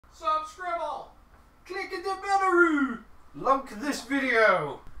Subscribe! Click the bell, like this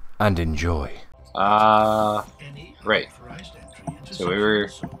video, and enjoy. Right. So we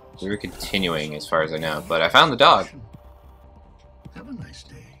were continuing as far as I know, but I found the dog. Have a nice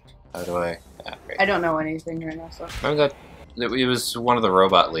day. How do I? Right. I don't know anything right now, so. Remember that? It was one of the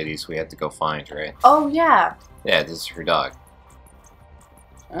robot ladies we had to go find, right? Oh yeah. Yeah, this is her dog.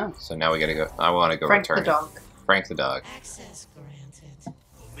 Oh. So now we gotta go. I want to go Frank return the dog. Frank the dog. Access granted.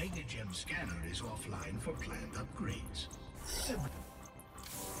 Omega Gem scanner is offline for planned upgrades.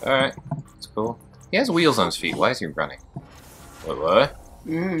 All right, that's cool. He has wheels on his feet. Why is he running? What?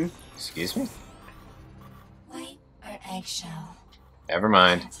 Excuse me? White or eggshell? Never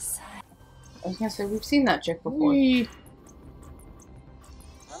mind. I was gonna say we've seen that chick before. Whee.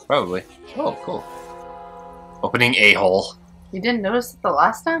 Probably. Oh, cool. Opening A-hole. You didn't notice it the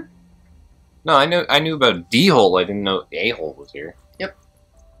last time? No, I knew about D-hole. I didn't know A-hole was here. Yep.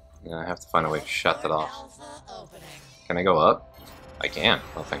 I have to find a way to shut that off. Can I go up? I can.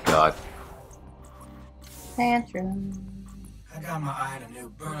 Oh, thank God. Tantrum. I got my eye on a new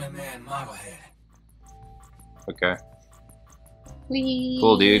Burning Man model head. Okay. Whee.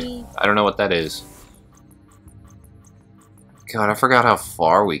 Cool, dude. I don't know what that is. God, I forgot how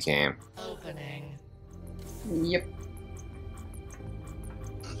far we came. Opening. Yep.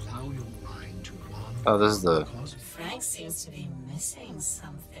 Allow your mind to wander. Oh, this is the... Frank seems to be missing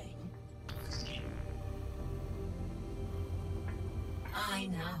something. I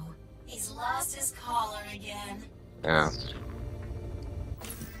know. He's lost his collar again. Yeah.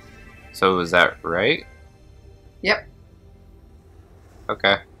 So was that right? Yep.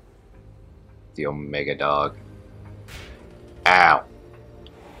 Okay. The Omega dog. Ow.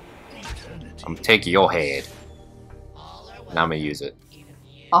 I'm taking your head. And I'm gonna use it.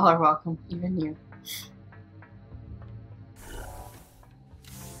 All are welcome, even you.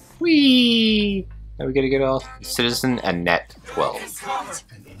 Whee! Now we gotta get all Citizen Annette 12.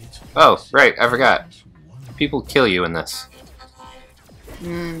 Oh, right, I forgot. People kill you in this.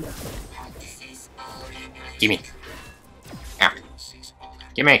 Gimme. Ow.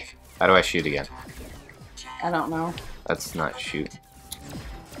 Gimme. How do I shoot again? I don't know. That's not shoot.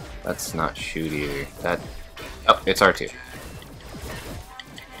 That's not shoot either. That... Oh, it's R2.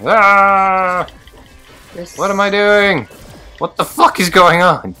 Ah! This... What am I doing? What the fuck is going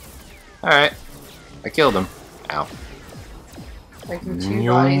on? Alright. I killed him. Ow. Like your two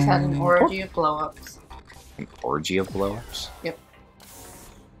bodies had an orgy of blow-ups. An orgy of blow-ups? Yep.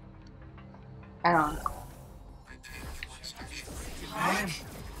 I don't know.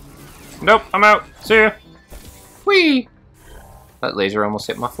 Nope, I'm out. See ya. Whee! That laser almost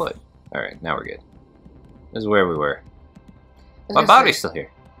hit my foot. Alright, now we're good. This is where we were. My body's still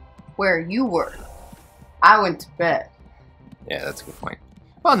here. Where you were. I went to bed. Yeah, that's a good point.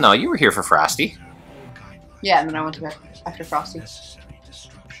 Well, no, you were here for Frosty. Yeah, and then I went to bed after Frosty.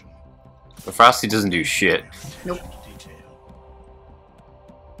 But Frosty doesn't do shit. Nope.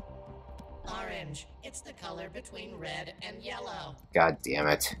 Orange. It's the color between red and yellow. God damn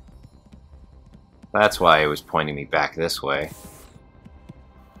it. That's why it was pointing me back this way.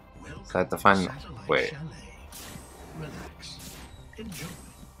 So I have to find... Wait.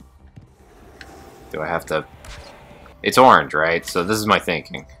 Do I have to... It's orange, right? So this is my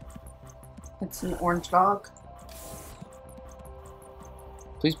thinking. It's an orange dog.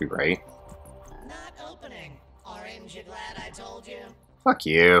 Please be right. Not opening. Orange, you glad I told you? Fuck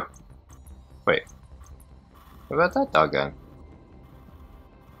you. Wait. What about that dog then?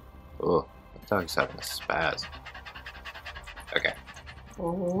 Oh, that dog's having a spaz. Okay.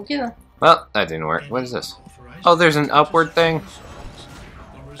 Okay then. Well, that didn't work. What is this? Oh, there's an upward thing?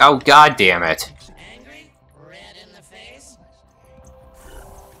 Oh, god damn it. Angry? Red in the face?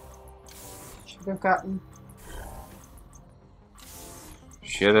 Should have gotten.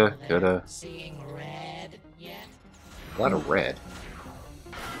 Shoulda, coulda. Seeing red yet? A lot of red.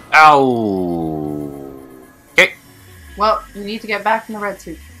 Ow! Okay. Well, you need to get back in the red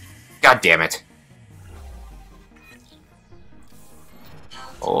suit. God damn it.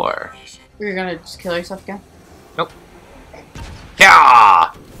 Or... You're gonna just kill yourself again? Nope.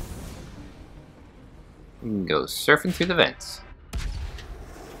 Yeah! You can go surfing through the vents.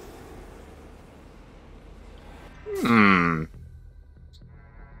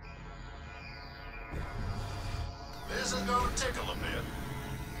 This is gonna tickle a bit.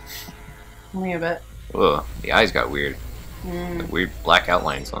 Only a bit. Ugh, the eyes got weird. Like weird black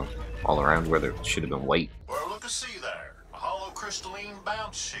outlines on all around where there should have been white. Well, look and see there. A hollow crystalline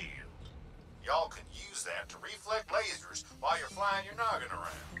bounce shield. Y'all can use that to reflect lasers while you're flying your noggin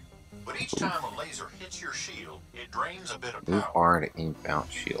around. But each time a laser hits your shield, it drains a bit of Move power. R to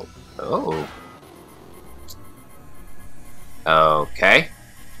inbound shield. Oh. Okay.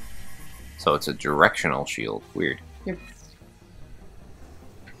 So it's a directional shield. Weird. Yep.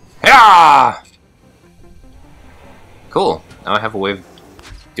 Yeah! Cool. Now I have a way of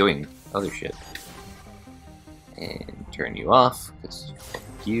doing other shit. And turn you off, because fuck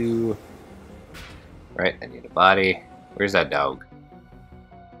you. Right, I need a body. Where's that dog?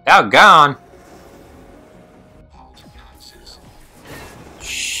 Dog gone!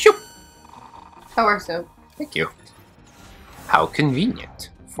 Shoop! That works out. Thank you. How convenient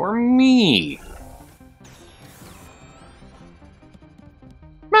for me.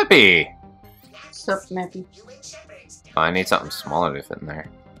 Mappy! Sup, Mappy. Oh, I need something smaller to fit in there.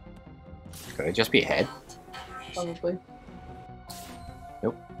 Could I just be a head? Probably.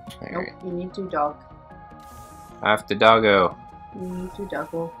 Nope. Nope, Alright. you need to dog. I have to doggo. You need to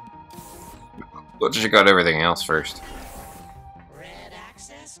doggo. Let's check out everything else first. Red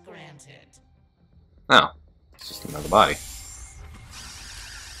access granted. Oh. It's just another body.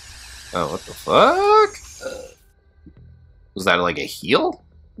 Oh, what the fuck? Was that like a heal?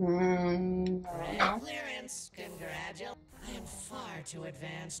 I don't Red know. clearance. Congratulations. I am far too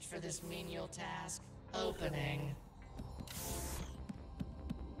advanced for this menial task. Opening.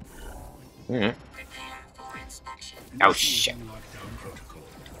 Mm. Oh shit. Lockdown protocol.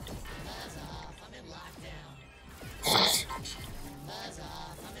 Buzz off. I'm in lockdown. Buzz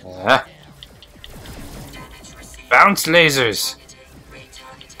off. I'm in Ah. lockdown. Bounce lasers!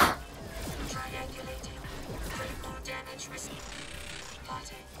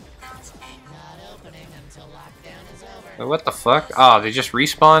 Not opening until lockdown is over. What the fuck? Oh, they just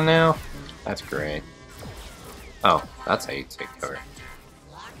respawn now? That's great. Oh, that's how you take cover.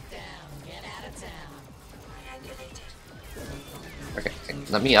 Lockdown. Get out of town. Okay,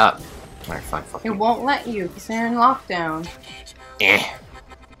 let me up. Alright, fine, fuck It you. won't let you because they're in lockdown. Eh.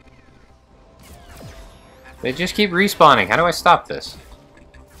 They just keep respawning. How do I stop this?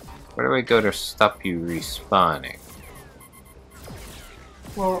 Where do I go to stop you respawning?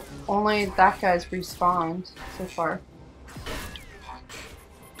 Well, only that guy's respawned so far.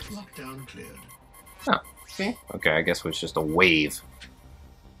 Lockdown cleared. See? Okay, I guess it was just a wave.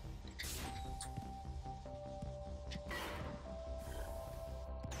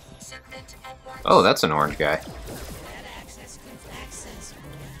 Oh, that's an orange guy. Red access granted.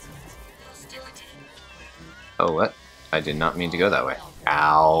 Oh, what? I did not mean to go that way.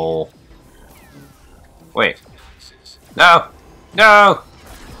 Ow. Wait. No! No!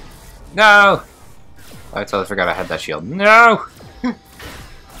 No! I totally forgot I had that shield. No!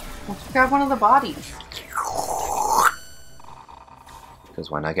 Let's grab one of the bodies. Because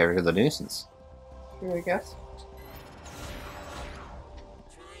why not get rid of the nuisance? Here, I guess.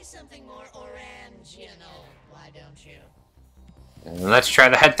 Try something more orange, you know. Why don't you? And let's try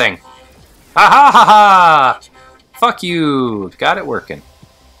the head thing. Ha ha ha ha! Fuck you! Got it working.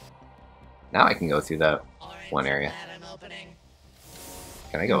 Now I can go through that Orange one area. glad I'm opening.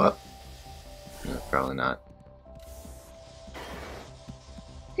 Can I go up? No, probably not.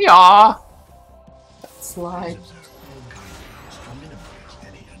 Yeah. Slide. Lasers have all kinds to minimize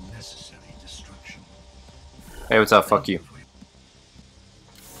any unnecessary destruction. Hey, what's up? Fuck you.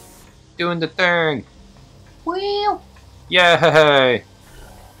 Doing the thing. Wheel! Yay!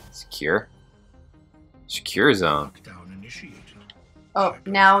 Secure. Secure zone. Lockdown initiated. Oh,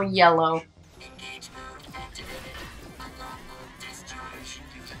 now yellow.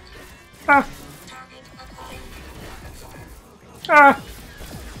 Ah. Ah.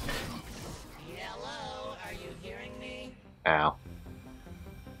 Yellow, are you hearing me? Ow.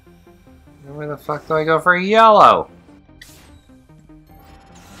 Where the fuck do I go for yellow?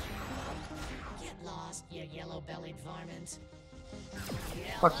 Get lost, you yellow-bellied varmint.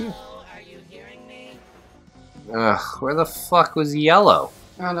 Fuck you. Yellow, are you hearing me? Ugh, where the fuck was yellow?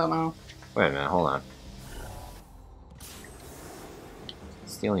 I don't know. Wait a minute, hold on.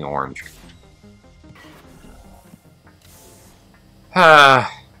 Stealing orange. Ah.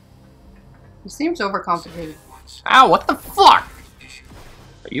 It seems overcomplicated. Ow, what the fuck?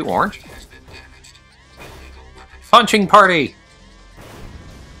 Are you orange? Punching party!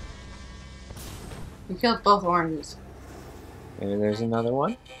 You killed both oranges. Maybe there's another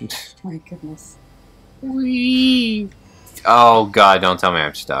one? My goodness. Whee! Oh god, don't tell me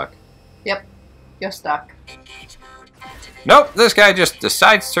I'm stuck. Yep. You're stuck. Nope, this guy just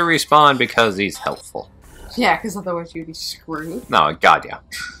decides to respawn because he's helpful. Yeah, because otherwise you'd be screwed. No, god yeah.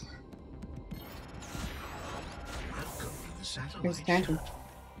 Welcome to the satellite. Here's the tangent.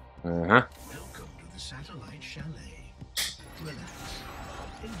 Uh-huh. Welcome to the satellite chalet. Relax.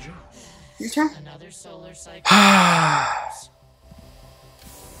 Enjoy. Your turn. Another solar cycle. I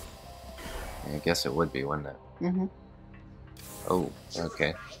guess it would be, wouldn't it? Mm-hmm. Oh,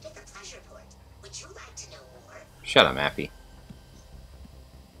 okay. Shut up, Mappy.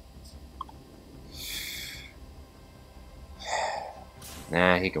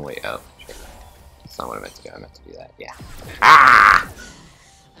 Nah, he can wait. Oh, shit. That's not what I meant to do. I meant to do that. Yeah. Ah!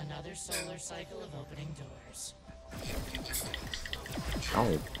 Another solar cycle of opening doors.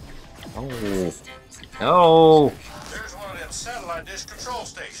 Oh. Oh. No. There's one of them satellite dish control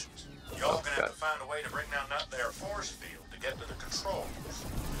stations. Y'all gonna have to find a way to bring down that there force field to get to the controls.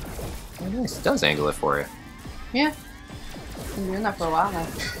 Oh, nice. It does angle it for you. Yeah. Been doing that for a while now.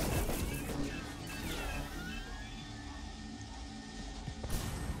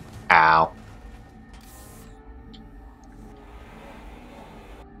 Ow.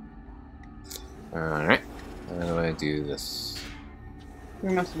 Alright. How do I do this?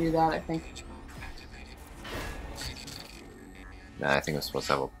 We're meant to do that, I think. Nah, I think I'm supposed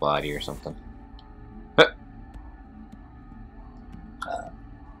to have a body or something. Huh.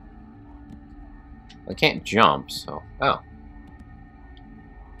 I can't jump, so... Oh.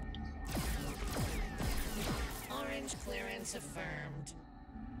 Orange clearance affirmed.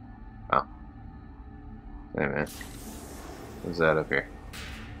 Oh. Wait a minute. What's that up here?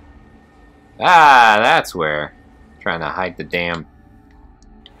 Ah, that's where. Trying to hide the damn...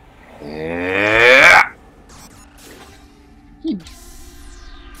 Yeah.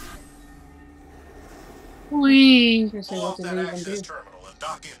 Whee! Seriously, Pull what off did that we even access do? terminal and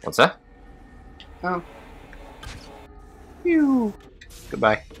dock in. What's that? Oh. Phew.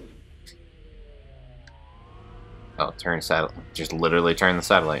 Goodbye. Oh, turn satellite. Just literally turn the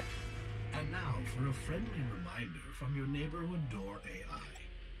satellite. And now for a friendly reminder from your neighborhood door AI.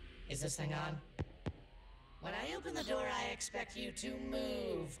 Is this thing on? When I open the door, I expect you to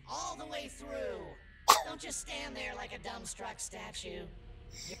move all the way through. Don't just stand there like a dumbstruck statue.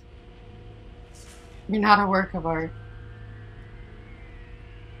 You're not a work of art.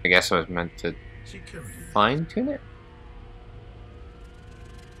 I guess I was meant to Security. fine-tune it?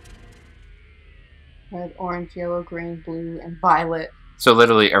 Red, orange, yellow, green, blue, and violet. So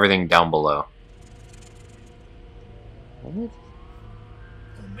literally everything down below. What?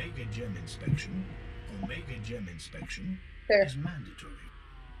 Omega gem inspection. Omega gem inspection There. is mandatory.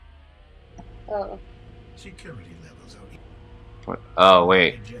 Oh. Security levels are What? Oh,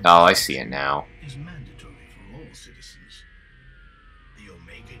 wait. Oh, I see it now. is mandatory for all citizens. The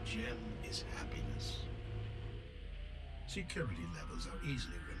Omega gem is happiness. Security levels are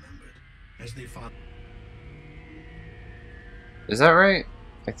easily remembered as they follow. Is that right?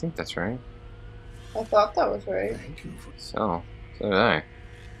 I think that's right. I thought that was right. Thank you for So did I.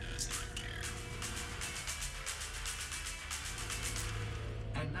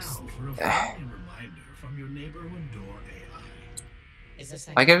 And now for a friendly reminder from your neighborhood door AI. Is this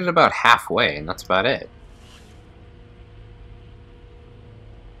thing I get it about halfway, and that's about it.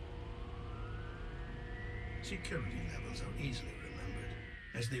 Security levels are easily remembered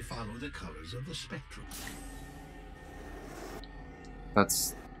as they follow the colors of the spectrum.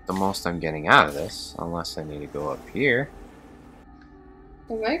 That's the most I'm getting out of this, unless I need to go up here.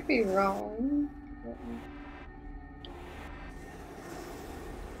 I might be wrong.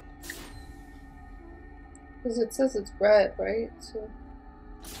 Because it says it's red, right? So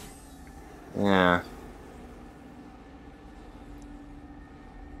Yeah.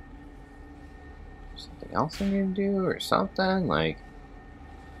 Something else I need to do, or something? Like...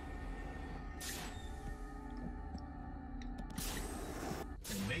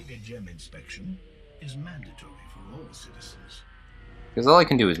 Omega gem inspection is mandatory for all citizens. Because all I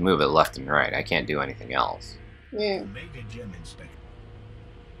can do is move it left and right. I can't do anything else. yeah. Omega gem inspection.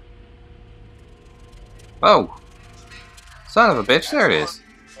 Oh! Son of a bitch, there it is.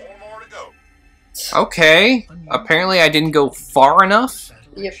 4 more to go. Okay. Apparently I didn't go far enough.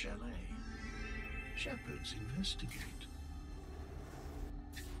 Satellite Yep. Chalet. Shepherds investigate.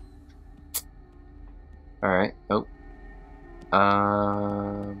 Alright. Oh.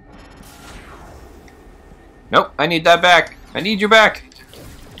 Nope, I need that back. I need your back.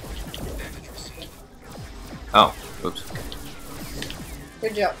 Oh, oops.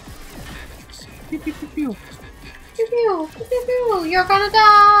 Good job. Pew, pew, pew, pew. Pew, pew, pew, pew, pew. You're gonna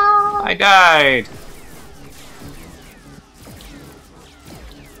die! I died.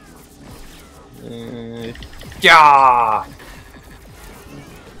 Yeah.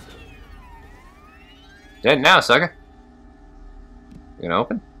 Dead now, sucker. You gonna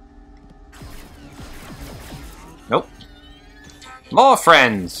open? Nope. More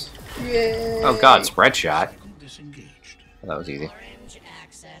friends. Yay. Oh god, spread shot. Disengaged. That was easy. Orange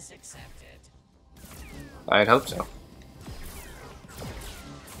access accepted. I'd hope so.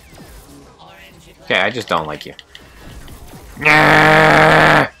 Okay, I just don't like you.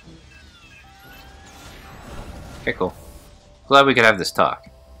 Okay, cool. Glad we could have this talk.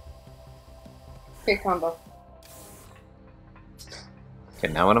 Great combo.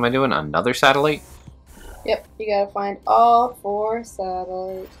 Okay, now what am I doing? Another satellite? Yep, you gotta find all 4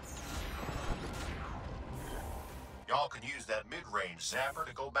 satellites. Y'all can use that mid-range zapper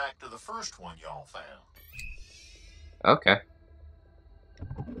to go back to the first one y'all found. Okay.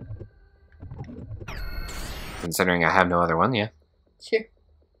 Considering I have no other one, yeah. Sure.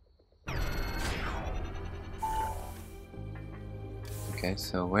 Okay,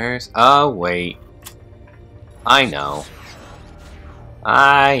 so where's... Oh, wait. I know.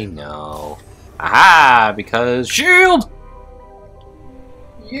 I know. Aha! Because shield!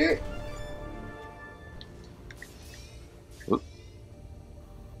 You. Oop.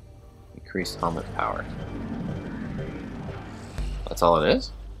 Increased helmet power. That's all it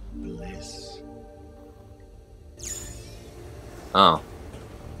is? Bliss. Oh.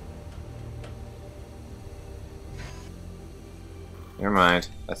 Never mind.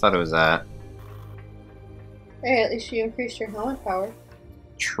 I thought it was that. Hey, at least you increased your helmet power.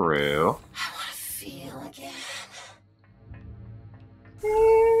 True. I want to feel again.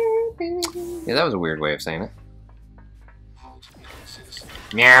 Yeah, that was a weird way of saying it.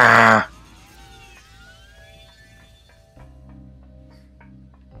 Yeah.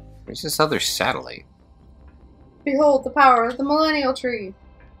 Where's this other satellite? Behold the power of the millennial tree.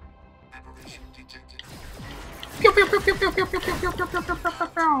 Pew, pew, pew, pew, pew, pew, pew, pew, pew, pew, pew, pew, pew,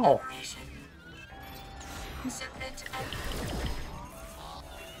 pew.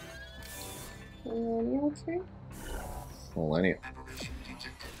 Millennial tree? Millennium.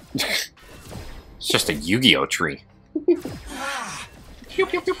 It's just a Yu-Gi-Oh tree. Pew,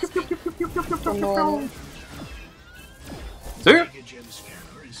 pew, pew, pew, pew, pew, pew, pew, pew, pew, pew, pew. There? Omega Gem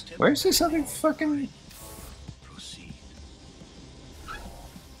scanner is temporary. Where's this other fucking... Proceed.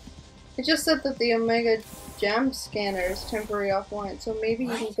 It just said that the Omega Gem scanner is temporary offline, so maybe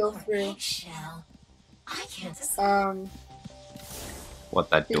you can go through Shell. I can't What,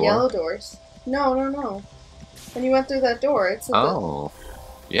 that the door? yellow doors. No, no, no. When you went through that door, it said Oh.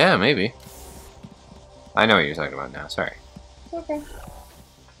 Yeah, maybe. I know what you're talking about now, sorry. that. Okay.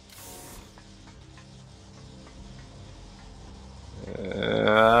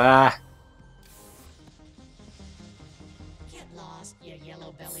 Get lost, you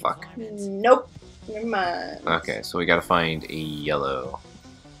yellow belly Fuck. varmints. Nope. Never mind. Okay, so we gotta find a yellow.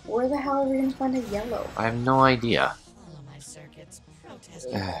 Where the hell are we gonna find a yellow? I have no idea. Follow my circuits. Protest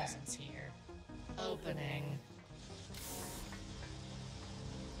your presence here. Opening.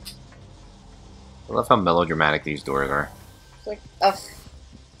 I love how melodramatic these doors are. It's like, ugh.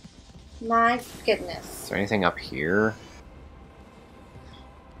 My Is goodness. there anything up here?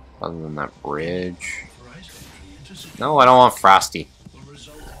 Other than that bridge? No, I don't want Frosty.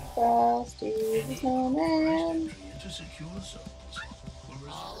 Frosty the Snowman.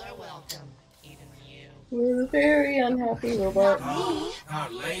 All are welcome, even you. We're a very unhappy robot.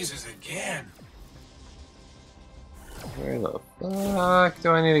 Not lasers again. Where the fuck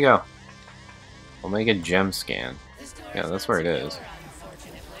do I need to go? Omega Gem Scan. This door Yeah, is that's not where it is. secure,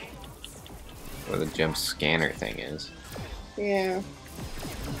 unfortunately. Where the gem scanner thing is. Yeah.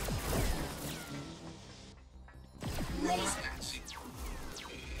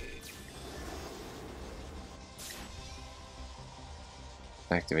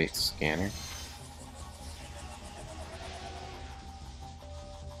 Activate scanner.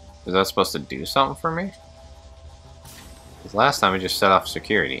 Is that supposed to do something for me? Because last time I just set off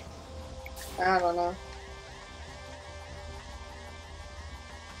security. I don't know.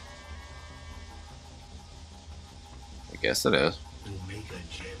 I guess it is. Omega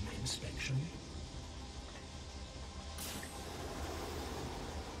Gem inspection.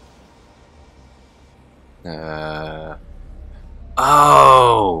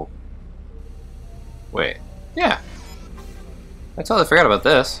 Oh! Wait. Yeah. I totally forgot about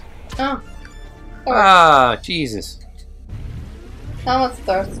this. Oh. Ah, Jesus. Helmet's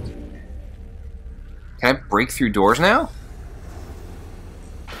thirst. Can I break through doors now?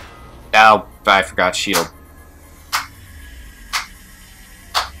 Oh, I forgot shield.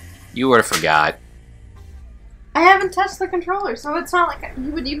 You would have forgot. I haven't touched the controller, so it's not like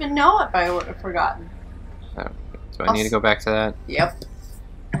you would even know if I would have forgotten. Oh, do I need to go back to that? Yep.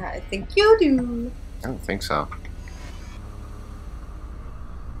 I think you do. I don't think so.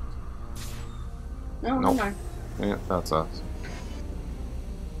 No, Nope. no. Yeah, that's us.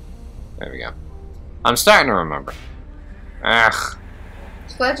 There we go. I'm starting to remember. Ugh.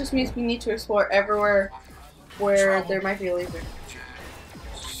 So that just means we need to explore everywhere where there might be a laser.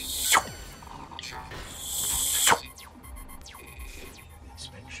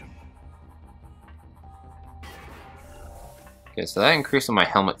 Inspection. Okay, so that increases my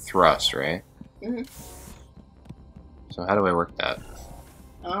helmet thrust, right? Mm-hmm. So how do I work that?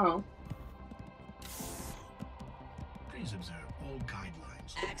 Oh. Please observe all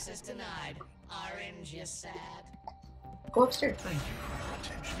guidelines. Access denied. Orange, you sad. Go upstairs. Thank you for your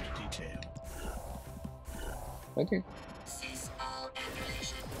attention to detail. Okay.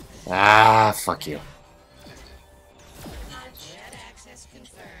 Ah, fuck you. Red access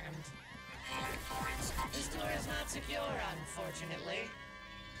confirmed. This door is not secure, unfortunately.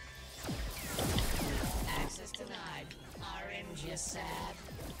 Access denied. Orange, you sad.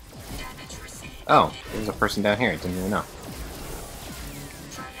 Oh, there's a person down here. I didn't even know.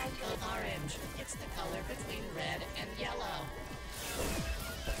 Orange. It's the color between red and yellow.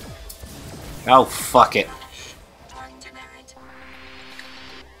 Oh, fuck it.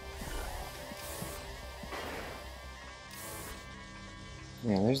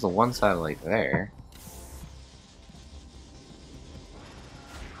 Yeah, there's the one satellite there.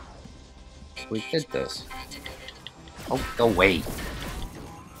 We did this. Oh, go away.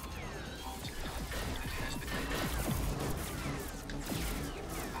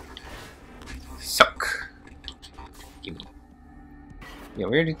 Suck. Gimme. Yeah,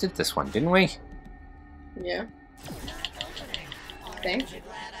 we already did this one, didn't we? Yeah. Opening. Think? Orange, you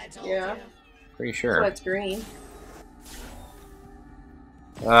glad I told Yeah. you? Pretty So sure. it's green.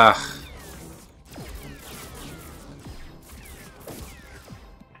 Ugh.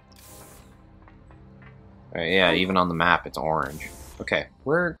 Alright, yeah, even on the map it's orange. Okay,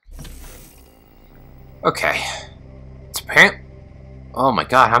 we're... Okay. It's apparent... Oh my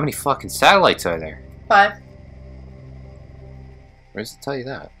god, how many fucking satellites are there? 5. Where does it tell you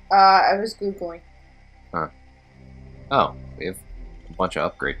that? I was Googling. Oh, we have a bunch of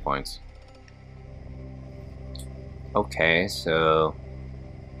upgrade points. Okay, so...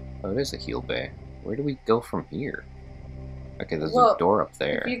 Oh, it is a heal bay. Where do we go from here? Okay, there's Well, a door up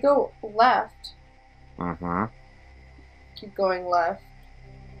there. If you go left, Mm-hmm. keep going left.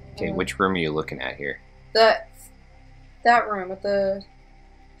 Okay, which room are you looking at here? That room at the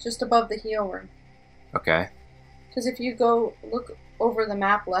just above the heal room. Okay. Because if you go look over the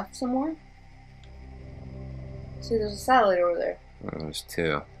map left somewhere, see there's a satellite over there. Oh, there's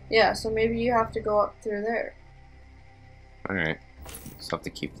 2. Yeah, so maybe you have to go up through there. Alright. Just have to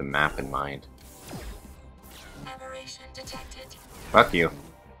keep the map in mind. Aberration detected. Fuck you.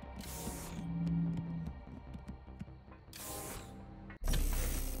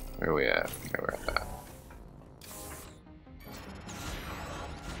 Where are we at? Okay, we're at that.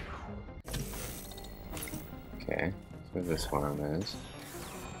 Okay, that's where this one is.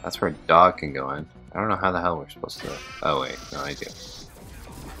 That's where a dog can go in. I don't know how the hell we're supposed to... Oh wait, no I do.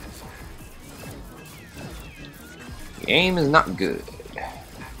 The aim is not good.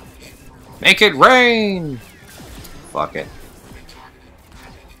 Make it rain! Fuck it.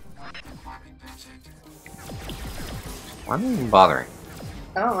 Why am I even bothering?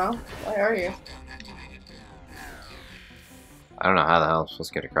 I don't know. Why are you? I don't know how the hell I'm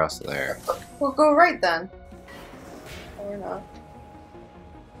supposed to get across to there. Well, go right then. Or not.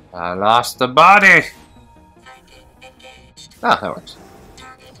 I lost the body! Oh, that works.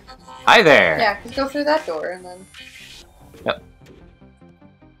 Hi there! Yeah, just go through that door and then. Yep.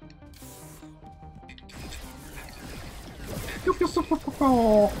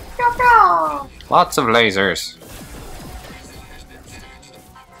 Lots of lasers.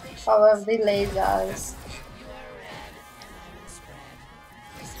 All of the lasers.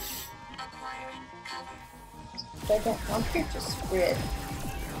 They don't want you to spread.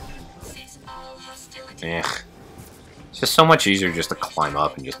 Ugh. It's just so much easier just to climb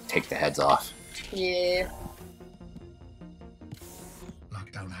up and just take the heads off. Yeah.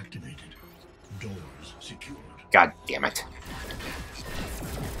 Lockdown activated. Doors secured. God damn it.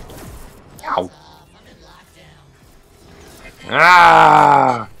 Ow.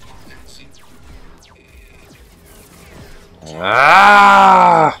 Ah!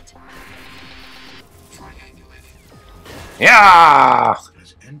 Ah! Yeah!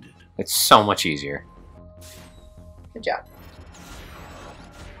 Has ended. It's so much easier. Good job.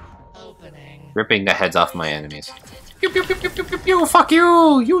 Opening. Ripping the heads off my enemies. Pew pew pew pew pew pew pew! Fuck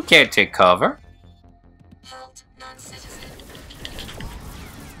you! You can't take cover.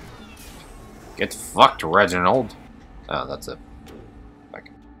 Get fucked, Reginald. Oh, that's it.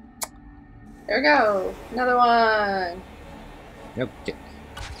 Okay. There we go. Another one. Yep.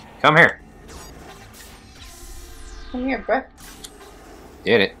 Come here. Come here, bruh.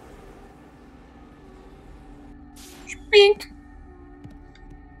 Did it. Bink.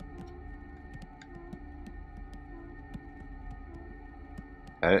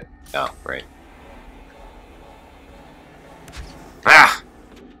 Oh, right. Ah!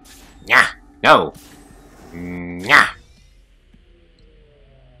 Yeah! No! Yeah!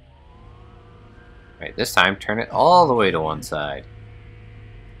 Right, this time turn it all the way to one side.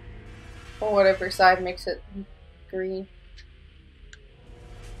 Or whatever side makes it green.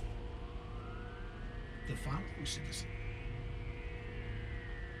 The following citizen.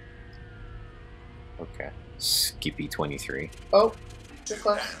 Okay. Skippy 23. Oh, too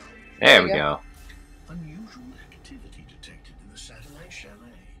close. There we go. Unusual activity detected in the satellite chalet.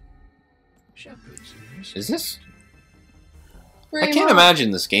 Shepherds in Is this? I Pretty can't much.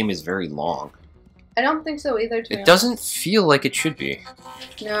 imagine this game is very long. I don't think so either, to be It honest. doesn't feel like it should be.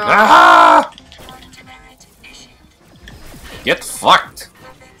 No. Ah! Get fucked!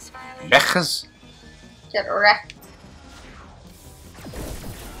 Bitches. Get wrecked.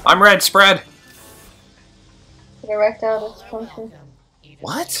 I'm red spread! Get erectile dysfunction.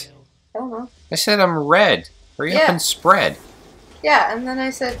 What? I don't know. I said I'm red. Hurry up Yeah. and spread. Yeah, and then I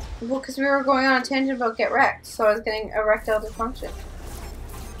said, well, because we were going on a tangent about get wrecked, so I was getting erectile dysfunction.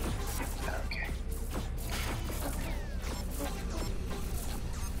 Okay.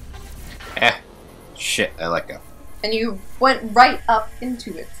 Eh. Shit, I let go. And you went right up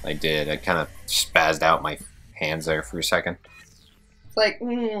into it. I did. I kind of spazzed out my hands there for a second. It's like,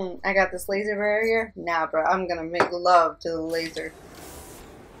 I got this laser barrier. Nah, bro, I'm gonna make love to the laser.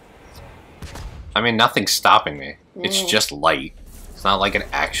 I mean, nothing's stopping me. It's Mm. just light. It's not like it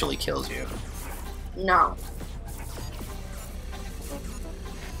actually kills you. No.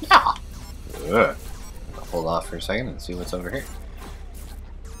 Yeah. Ugh. I'll hold off for a second and see what's over here.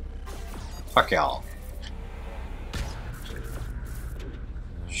 Fuck y'all.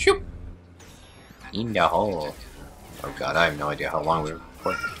 Shoot. In the hole. Oh god, I have no idea how long we've been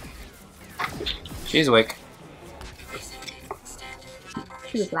recording. She's awake.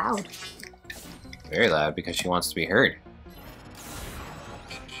 She was loud. Very loud because she wants to be heard.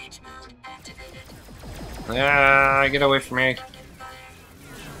 Ah, get away from me.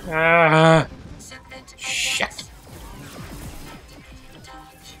 Ah. Shit.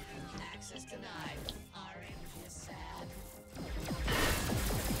 Access denied. Orange is sad.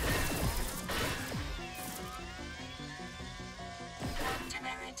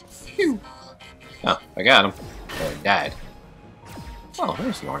 Oh, I got him. Oh, he died. Oh,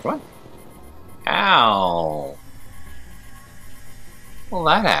 there's the orange one. Ow. Well,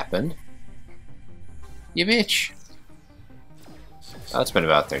 that happened. You bitch. Oh, it's been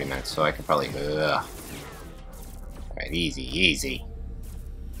about 30 minutes, so I can probably... Alright, easy, easy.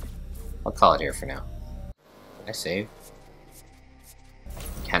 I'll call it here for now. Can I save?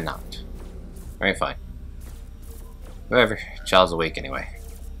 Cannot. Alright, fine. Whatever. Child's awake anyway.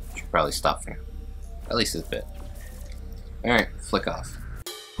 Should probably stop for now. At least this bit. Alright, flick off.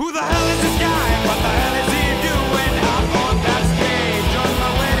 Who the hell